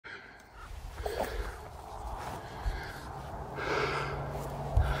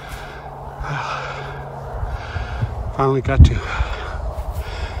finally got to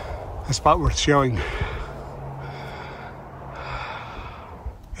a spot worth showing.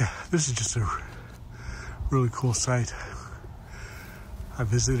 Yeah, this is just a really cool site. I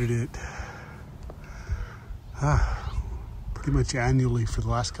visited it pretty much annually for the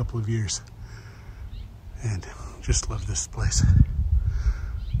last couple of years, and just love this place.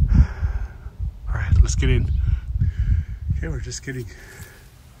 All right, let's get in. Okay, we're just getting,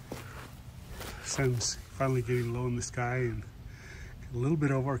 sun's finally getting low in the sky and a little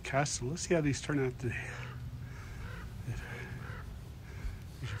bit overcast, so let's see how these turn out today. There's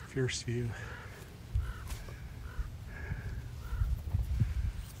a fierce view.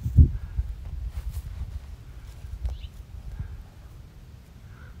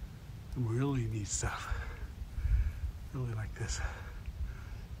 Some really neat stuff. Really like this.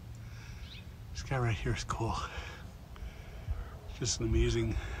 This guy right here is cool. Just an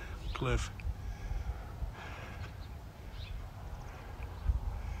amazing cliff.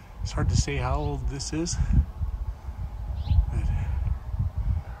 It's hard to say how old this is, but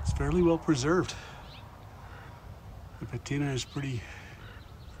it's fairly well preserved. The patina is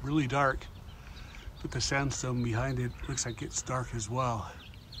really dark, but the sandstone behind it looks like it's dark as well.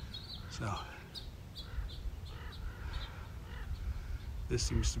 So this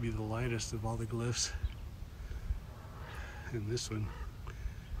seems to be the lightest of all the glyphs, and this one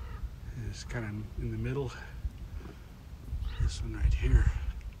is kind of in the middle. This one right here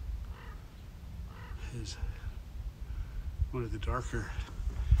is one of the darker.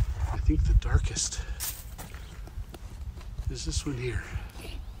 I think the darkest is this one here.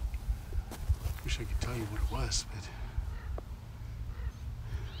 Wish I could tell you what it was, but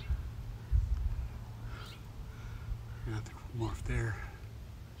anthropomorph there.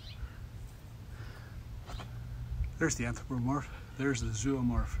 There's the anthropomorph. There's the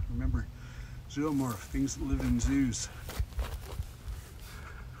zoomorph. Remember, zoomorph, things that live in zoos.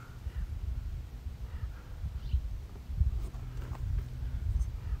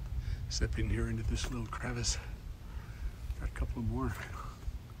 Step in here into this little crevice. Got a couple more.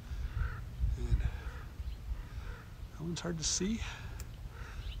 And that one's hard to see. See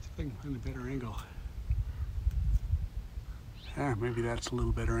if I can find a better angle. Yeah, maybe that's a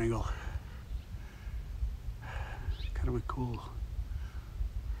little better angle. Kind of a cool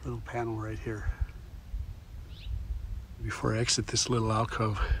little panel right here. Before I exit this little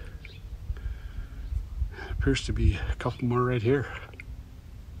alcove, appears to be a couple more right here.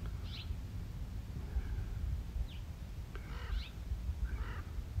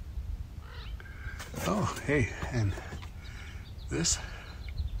 Oh, hey, and this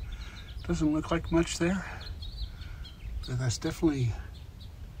doesn't look like much there, but that's definitely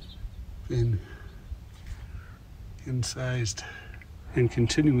been incised. And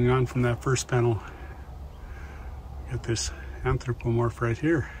continuing on from that first panel, got this anthropomorph right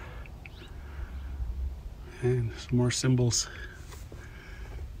here, and some more symbols,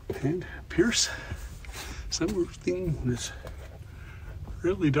 and appears something that's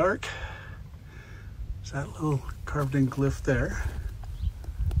really dark. That little carved in glyph there,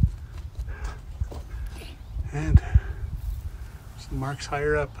 and some marks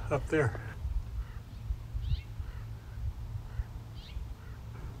higher up there.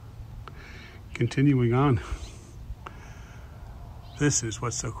 Continuing on, this is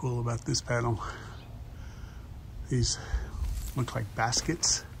what's so cool about this panel. These look like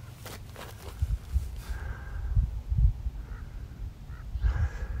baskets.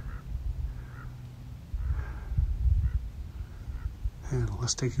 And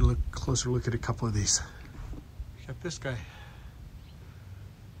let's take a closer look at a couple of these. Got this guy,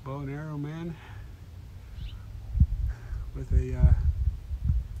 bow and arrow man, with a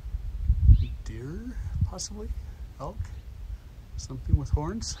deer, possibly, elk, something with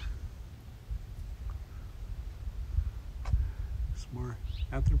horns. Some more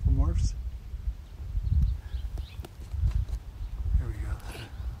anthropomorphs. There we go.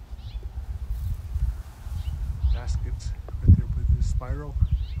 Baskets right there with the spiral.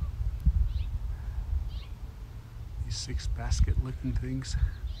 These 6 basket looking things.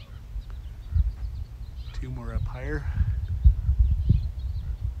 2 more up higher.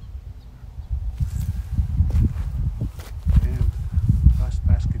 And last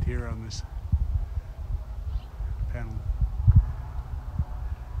basket here on this panel.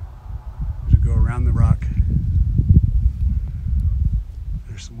 As we go around the rock,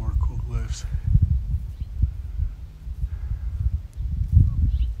 there's some more cool glyphs.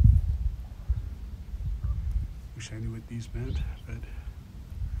 Wish I knew what these meant, but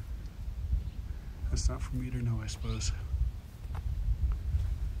that's not for me to know, I suppose.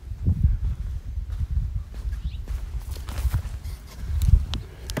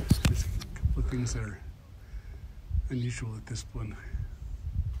 things that are unusual at this one.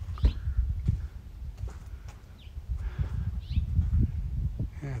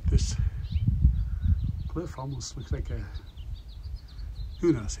 Yeah, this glyph almost looks like a,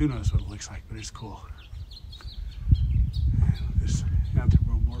 who knows what it looks like, but it's cool. And this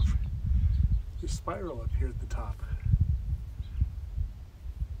anthropomorph, this spiral up here at the top.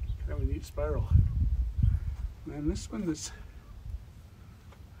 Kind of a neat spiral. And this one that's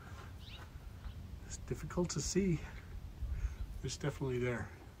it's difficult to see. It's definitely there.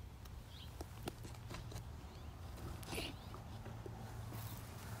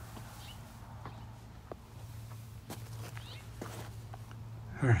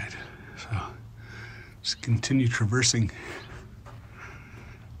 All right, so just continue traversing,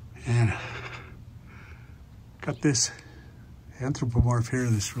 and got this anthropomorph here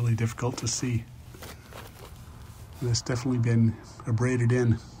that's really difficult to see. And it's definitely been abraded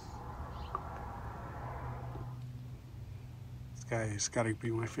in. This guy has got to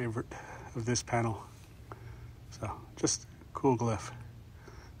be my favorite of this panel. So just cool glyph.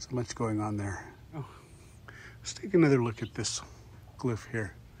 So much going on there. Oh, let's take another look at this glyph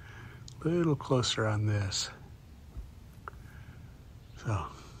here. A little closer on this. So,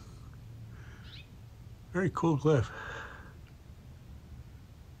 very cool glyph.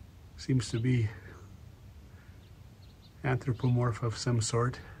 Seems to be anthropomorph of some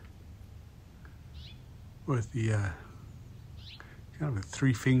sort, with the kind of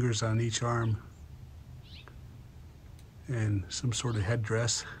 3 fingers on each arm and some sort of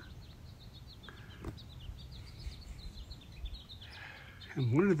headdress.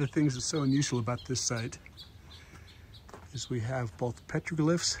 And one of the things that's so unusual about this site is we have both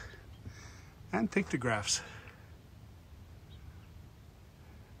petroglyphs and pictographs.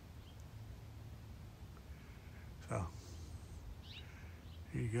 So,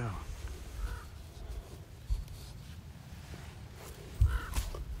 here you go.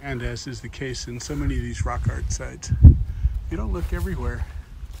 And as is the case in so many of these rock art sites, you don't look everywhere,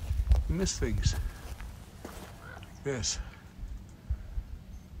 you miss things. Like this.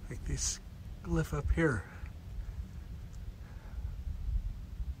 Like this glyph up here.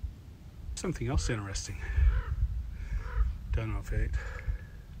 Something else interesting. Don't know if it.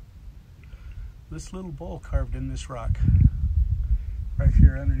 This little bowl carved in this rock, right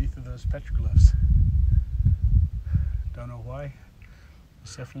here underneath of those petroglyphs. Don't know why.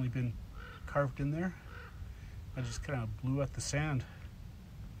 It's definitely been carved in there. I just kind of blew out the sand.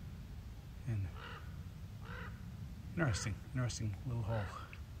 And interesting little hole.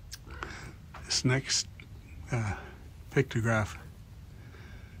 This next pictograph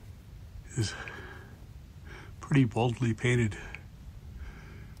is pretty boldly painted.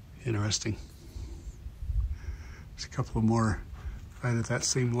 Interesting. There's a couple more right at that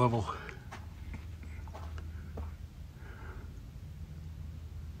same level.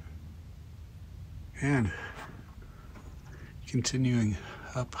 And continuing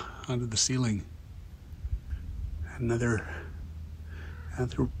up onto the ceiling, another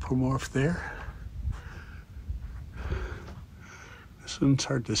anthropomorph there. This one's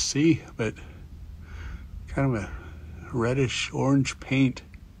hard to see, but kind of a reddish orange paint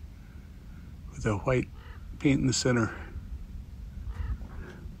with a white paint in the center.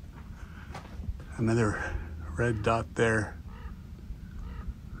 Another red dot there.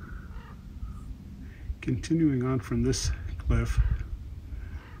 Continuing on from this glyph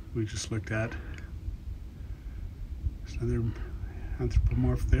we just looked at, there's another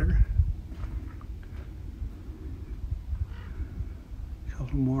anthropomorph there. A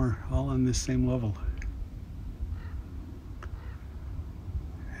couple more, all on this same level.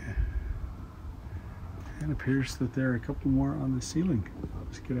 And it appears that there are a couple more on the ceiling.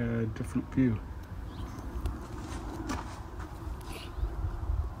 Let's get a different view.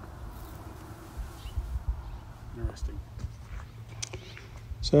 Interesting.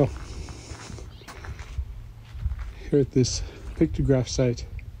 So, here at this pictograph site,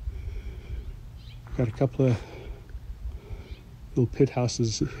 got a couple of little pit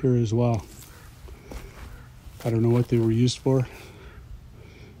houses here as well. I don't know what they were used for.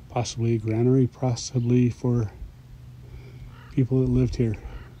 Possibly a granary, possibly for people that lived here.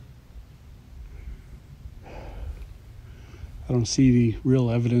 I don't see the real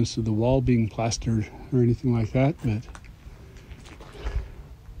evidence of the wall being plastered or anything like that, but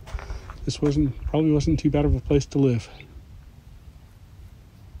this probably wasn't too bad of a place to live.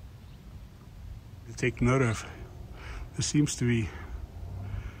 To take note of, this seems to be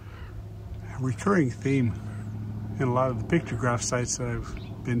a recurring theme in a lot of the pictograph sites that I've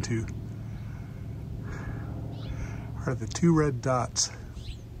been to, are the 2 red dots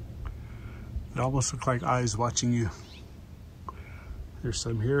It almost looks like eyes watching you. There's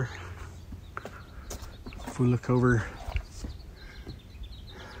some here. If we look over,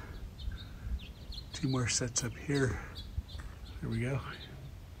 2 more sets up here. There we go.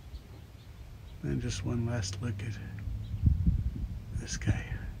 And just one last look at this guy.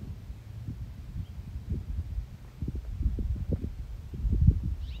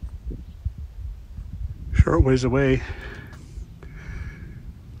 Short ways away.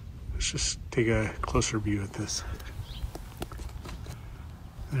 Let's just take a closer view at this.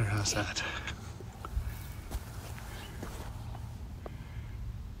 There, how's that?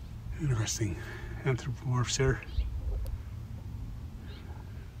 Interesting anthropomorphs here.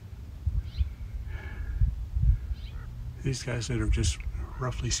 These guys that are just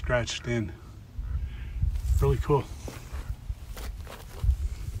roughly scratched in. Really cool.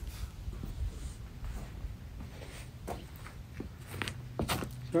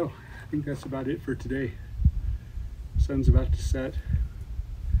 So, I think that's about it for today. Sun's about to set.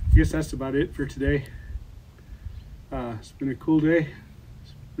 I guess that's about it for today. It's been a cool day.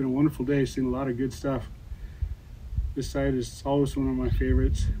 It's been a wonderful day. Seen a lot of good stuff. This site is always one of my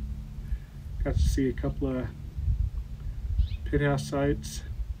favorites. Got to see a couple of pit house sites,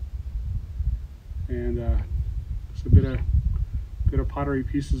 and it's a bit of pottery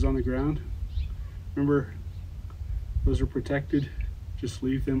pieces on the ground. Remember, those are protected. Just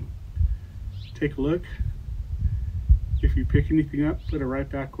leave them. Take a look. If you pick anything up, put it right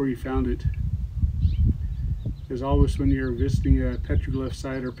back where you found it. As always, when you're visiting a petroglyph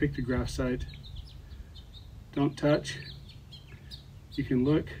site or pictograph site, don't touch. You can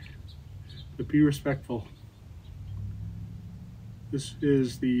look, but be respectful. This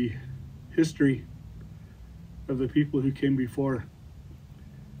is the history of the people who came before,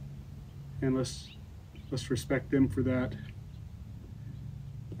 and let's respect them for that.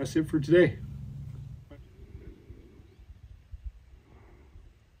 That's it for today.